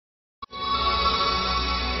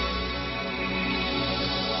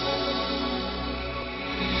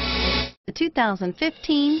The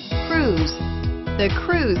 2015 Cruze. The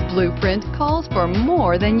Cruze blueprint calls for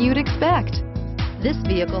more than you'd expect. This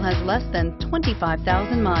vehicle has less than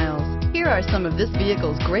 25,000 miles. Here are some of this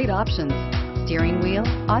vehicle's great options: steering wheel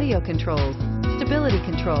audio controls, stability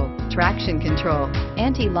control, traction control,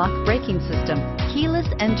 anti-lock braking system, keyless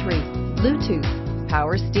entry, Bluetooth,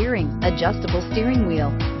 power steering, adjustable steering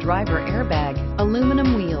wheel, driver airbag,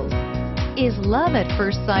 aluminum wheels. Is love at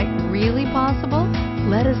first sight really possible?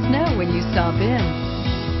 Let us know when you stop in.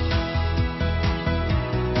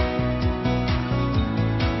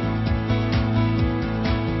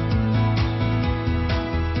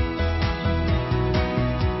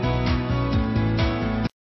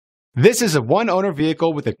 This is a one-owner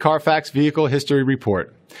vehicle with a Carfax Vehicle History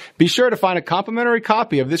Report. Be sure to find a complimentary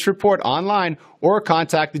copy of this report online or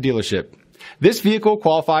contact the dealership. This vehicle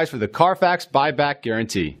qualifies for the Carfax Buyback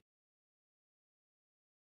Guarantee.